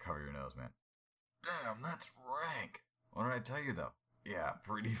here. Cover your nose, man. Damn, that's rank. What did I tell you, though? Yeah,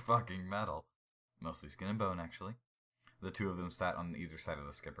 pretty fucking metal. Mostly skin and bone, actually. The two of them sat on either side of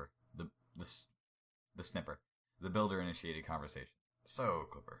the skipper. The snipper. The builder initiated conversation. So,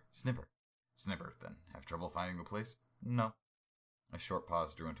 Clipper. Snipper. Snipper, then. Have trouble finding the place? No. A short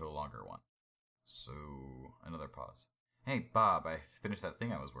pause drew into a longer one. So, another pause. Hey, Bob, I finished that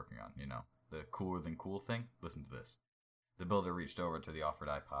thing I was working on, you know. The cooler than cool thing? Listen to this. The builder reached over to the offered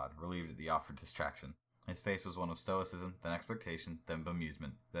iPod, relieved at the offered distraction. His face was one of stoicism, then expectation, then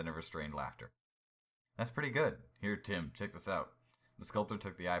bemusement, then of restrained laughter. That's pretty good. Here, Tim, check this out. The sculptor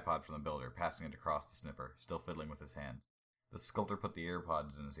took the iPod from the builder, passing it across the snipper, still fiddling with his hands. The sculptor put the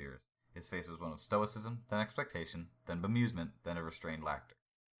earpods in his ears. His face was one of stoicism, then expectation, then bemusement, then of restrained laughter.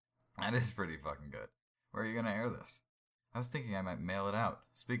 That is pretty fucking good. Where are you gonna air this? I was thinking I might mail it out.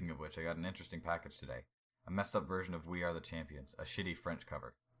 Speaking of which, I got an interesting package today. A messed up version of We Are the Champions, a shitty French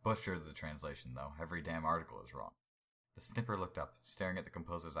cover. Butchered the translation, though. Every damn article is wrong. The snipper looked up, staring at the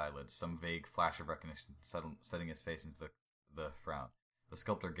composer's eyelids, some vague flash of recognition setting his face into the frown. The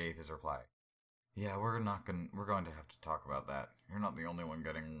sculptor gave his reply. Yeah, we're going to have to talk about that. You're not the only one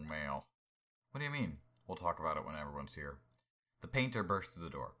getting mail. What do you mean? We'll talk about it when everyone's here. The painter burst through the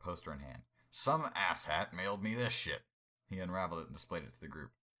door, poster in hand. Some asshat mailed me this shit. He unraveled it and displayed it to the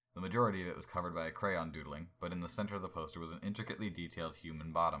group. The majority of it was covered by a crayon doodling, but in the center of the poster was an intricately detailed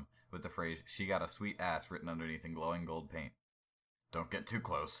human bottom, with the phrase, "She got a sweet ass," written underneath in glowing gold paint. Don't get too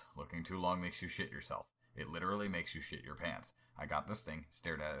close. Looking too long makes you shit yourself. It literally makes you shit your pants. I got this thing,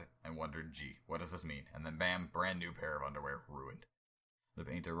 stared at it, and wondered, gee, what does this mean? And then bam, brand new pair of underwear, ruined. The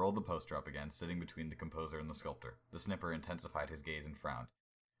painter rolled the poster up again, sitting between the composer and the sculptor. The snipper intensified his gaze and frowned.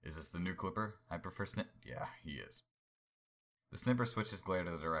 Is this the new Clipper? I prefer Yeah, he is. The snipper switched his glare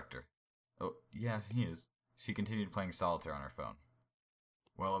to the director. Oh, yeah, he is. She continued playing solitaire on her phone.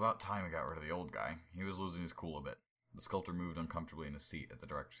 Well, about time we got rid of the old guy. He was losing his cool a bit. The sculptor moved uncomfortably in his seat at the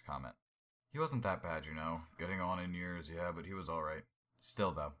director's comment. He wasn't that bad, you know. Getting on in years, yeah, but he was alright.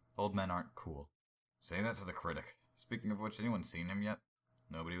 Still, though, old men aren't cool. Say that to the critic. Speaking of which, anyone seen him yet?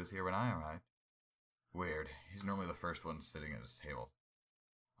 Nobody was here when I arrived. Weird. He's normally the first one sitting at his table.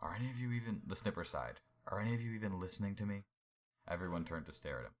 Are any of you even... The snipper sighed. Are any of you even listening to me? Everyone turned to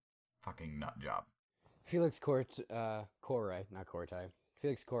stare at him. Fucking nut job. Felix Korai, not Cortai.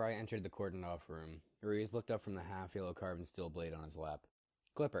 Felix Korai entered the cordoned-off room. Ruiz looked up from the half-yellow carbon steel blade on his lap.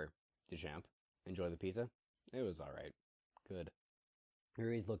 Clipper, Duchamp, enjoy the pizza? It was alright. Good.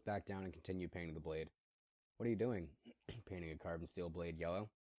 Ruiz looked back down and continued painting the blade. What are you doing? Painting a carbon steel blade yellow?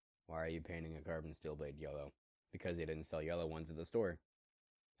 Why are you painting a carbon steel blade yellow? Because they didn't sell yellow ones at the store.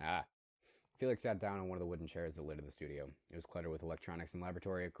 Ah. Felix sat down on one of the wooden chairs that littered the studio. It was cluttered with electronics and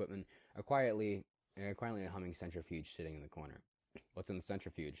laboratory equipment, a quietly humming centrifuge sitting in the corner. What's in the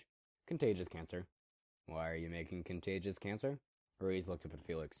centrifuge? Contagious cancer. Why are you making contagious cancer? Ruiz looked up at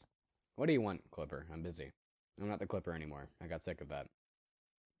Felix. What do you want, Clipper? I'm busy. I'm not the Clipper anymore. I got sick of that.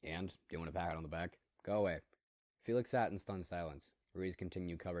 And? Do you want a pat on the back? Go away. Felix sat in stunned silence. Ruiz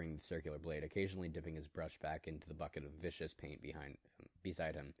continued covering the circular blade, occasionally dipping his brush back into the bucket of vicious paint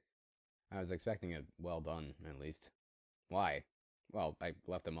beside him. I was expecting it well done, at least. Why? Well, I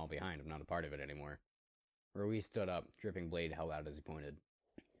left them all behind. I'm not a part of it anymore. Ruiz stood up, dripping blade held out as he pointed.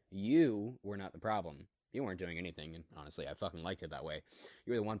 You were not the problem. You weren't doing anything, and honestly, I fucking liked it that way.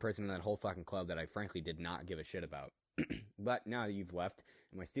 You were the one person in that whole fucking club that I frankly did not give a shit about. But now that you've left,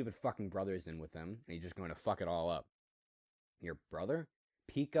 and my stupid fucking brother's in with them, and he's just going to fuck it all up. Your brother?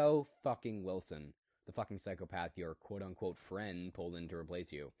 Pico fucking Wilson. The fucking psychopath your quote-unquote friend pulled in to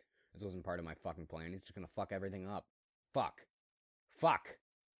replace you. This wasn't part of my fucking plan. He's just gonna fuck everything up. Fuck. Fuck!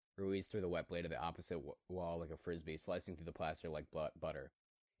 Ruiz threw the wet blade at the opposite wall like a frisbee, slicing through the plaster like butter.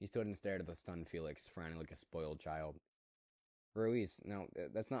 He stood and stared at the stunned Felix, frowning like a spoiled child. Ruiz, no,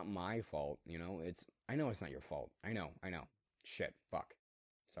 that's not my fault, you know? I know it's not your fault. I know. Shit, fuck.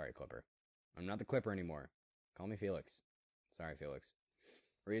 Sorry, Clipper. I'm not the Clipper anymore. Call me Felix. Sorry, Felix.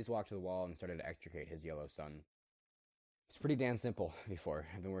 Ruiz walked to the wall and started to extricate his yellow sun. It's pretty damn simple before.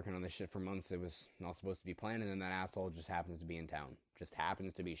 I've been working on this shit for months. It was not supposed to be planned, and then that asshole just happens to be in town. Just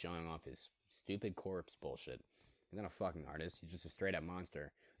happens to be showing off his stupid corpse bullshit. He's not a fucking artist. He's just a straight-up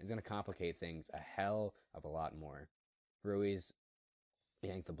monster. He's gonna complicate things a hell of a lot more. Ruiz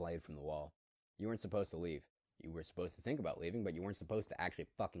yanked the blade from the wall. You weren't supposed to leave. You were supposed to think about leaving, but you weren't supposed to actually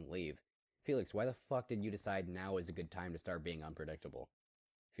fucking leave. Felix, why the fuck did you decide now is a good time to start being unpredictable?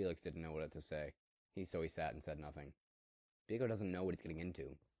 Felix didn't know what to say. So he sat and said nothing. Pico doesn't know what he's getting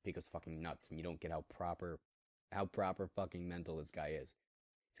into. Pico's fucking nuts, and you don't get how proper fucking mental this guy is.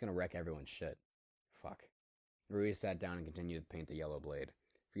 He's gonna wreck everyone's shit. Fuck. Ruiz sat down and continued to paint the yellow blade.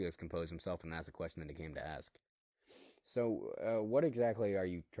 Felix composed himself and asked a question that he came to ask. So, what exactly are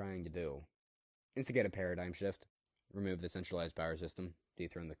you trying to do? Instigate a paradigm shift. Remove the centralized power system.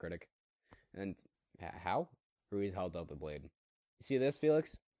 Dethrone the critic. And how? Ruiz held up the blade. You see this,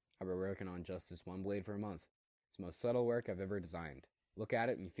 Felix? I've been working on just this one blade for a month. It's the most subtle work I've ever designed. Look at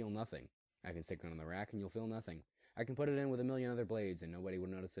it and you feel nothing. I can stick it on the rack and you'll feel nothing. I can put it in with a million other blades and nobody would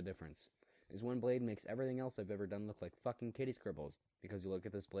notice the difference. This one blade makes everything else I've ever done look like fucking kitty scribbles, because you look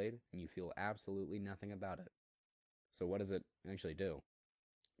at this blade and you feel absolutely nothing about it. So what does it actually do?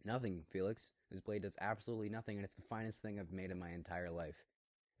 Nothing, Felix. This blade does absolutely nothing, and it's the finest thing I've made in my entire life.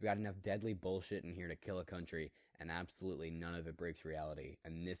 We've got enough deadly bullshit in here to kill a country, and absolutely none of it breaks reality,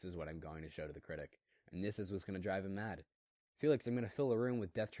 and this is what I'm going to show to the critic. And this is what's going to drive him mad. Felix, I'm going to fill a room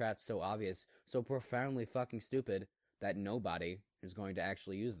with death traps so obvious, so profoundly fucking stupid, that nobody is going to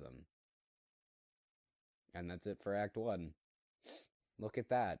actually use them. And that's it for Act 1. Look at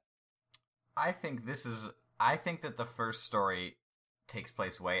that. I think that the first story takes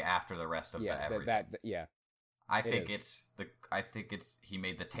place way after the rest of the everything. Yeah. I think it's he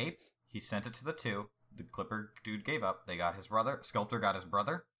made the tape, he sent it to the two, the Clipper dude gave up, they got his brother, Sculptor got his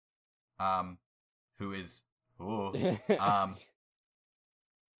brother, who is, I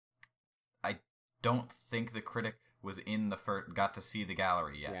don't think the critic was in the got to see the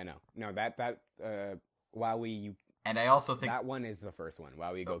gallery yet. Yeah, no, Wowie, and I also think that one is the first one.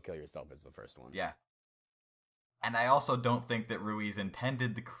 Wowie, Go Kill Yourself is the first one. Yeah. And I also don't think that Ruiz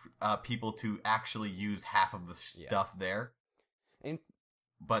intended the people to actually use half of the stuff there.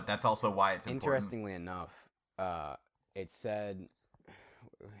 But that's also why it's important. Interestingly enough, it said...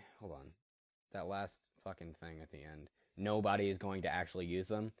 Hold on. That last fucking thing at the end. Nobody is going to actually use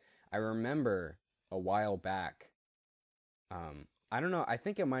them. I remember a while back... I don't know. I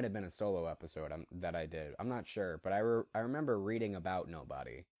think it might have been a solo episode that I did. I'm not sure. But I remember reading about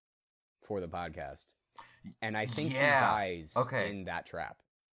Nobody for the podcast. And I think he dies in that trap.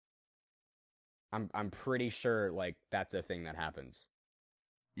 I'm pretty sure, like, that's a thing that happens.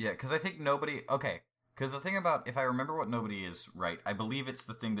 Yeah, because I think nobody... Okay, because the thing about... If I remember what Nobody is right, I believe it's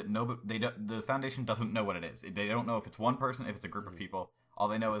the thing that the Foundation doesn't know what it is. They don't know if it's one person, if it's a group of people. All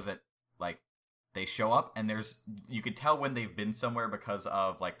they know is that, like, they show up, and you could tell when they've been somewhere because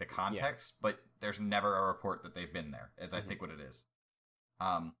of, like, the context, but there's never a report that they've been there, is I think what it is.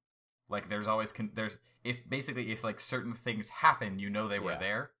 Like there's always if like certain things happen, they were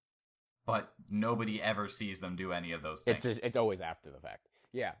there, but nobody ever sees them do any of those things. It's always after the fact.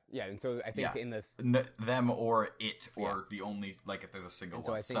 Yeah, and so I think in the them or it or the only like if there's a single and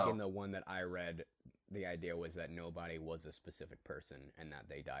so one. I think in the one that I read, the idea was that nobody was a specific person and that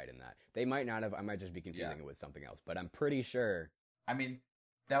they died in that. They might not have. I might just be confusing it with something else, but I'm pretty sure. I mean,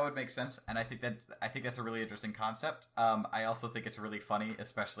 that would make sense, and I think that's a really interesting concept. I also think it's really funny,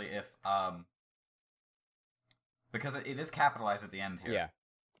 especially if because it is capitalized at the end here. Yeah,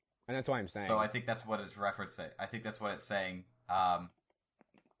 and that's why I'm saying. So I think that's what it's referencing. I think that's what it's saying.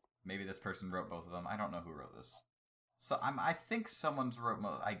 Maybe this person wrote both of them. I don't know who wrote this. So I think someone's wrote.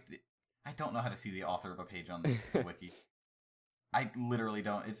 I don't know how to see the author of a page on the wiki. I literally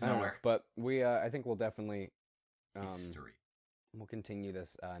don't. It's nowhere. But we, I think we'll definitely history. We'll continue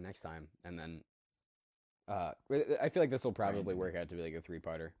this next time, and then I feel like this will probably work out to be like a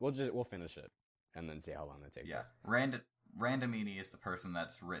 3-parter. We'll finish it and then see how long that takes us. Randomini is the person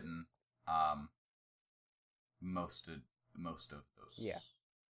that's written most of those. Yeah.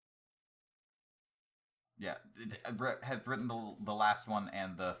 Yeah, has written the last one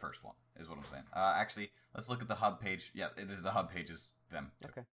and the first one, is what I'm saying. Actually, let's look at the hub page. Yeah, it is the hub page is them, too.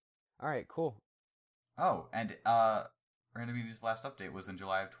 Okay. All right, cool. Oh, and Randomini's last update was in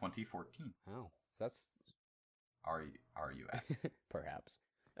July of 2014. Oh, so that's... Are you at? Perhaps.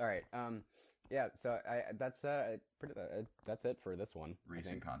 All right, yeah, so that's it for this one.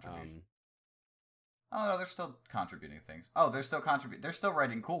 Recent contribution. Oh, no, they're still contributing things. Oh, they're still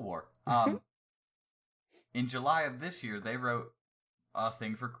writing Cool War. In July of this year, they wrote a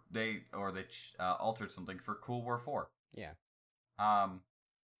thing for they altered something for Cool War 4. Yeah.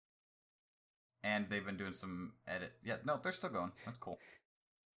 And they've been doing some edit. Yeah, no, they're still going. That's cool.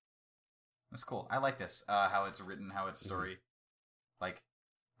 That's cool. I like this. How it's written, how it's story, like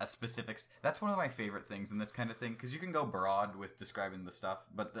a specifics. That's one of my favorite things in this kind of thing because you can go broad with describing the stuff,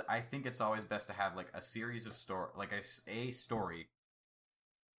 but I think it's always best to have like a series of like a story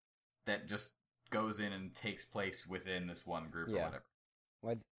that just goes in and takes place within this one group or whatever.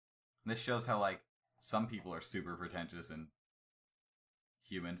 What? This shows how like some people are super pretentious and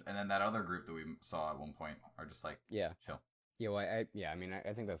humans, and then that other group that we saw at one point are just like chill. Yeah, well, I mean,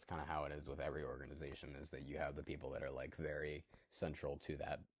 I think that's kind of how it is with every organization, is that you have the people that are like very central to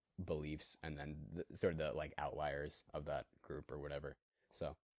that beliefs, and then sort of the like outliers of that group or whatever.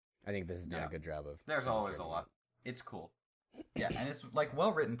 So I think this has done a good job of. There's always a lot. It's cool. Yeah, and it's like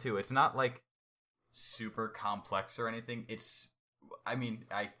well written too. It's not like super complex or anything. It's, I mean,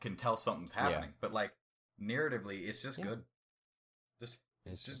 I can tell something's happening, but like narratively, it's just good.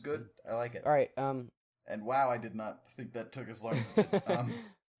 It's just good. I like it. All right. And wow, I did not think that took as long as it did.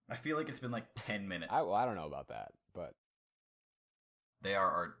 I feel like it's been like 10 minutes. I don't know about that, but they are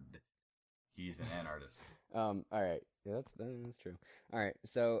art. He's an artist. All right. Yeah, that's true. All right.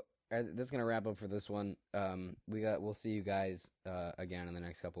 So that's gonna wrap up for this one. We'll see you guys again in the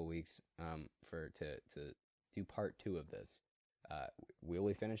next couple of weeks to do part 2 of this. Will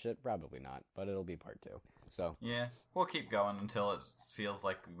we finish it? Probably not, but it'll be part 2. So yeah, we'll keep going until it feels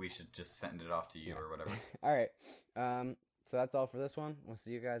like we should just send it off to you or whatever. All right. So that's all for this one. We'll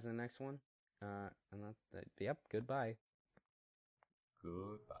see you guys in the next one. And yep. Goodbye.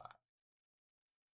 Goodbye.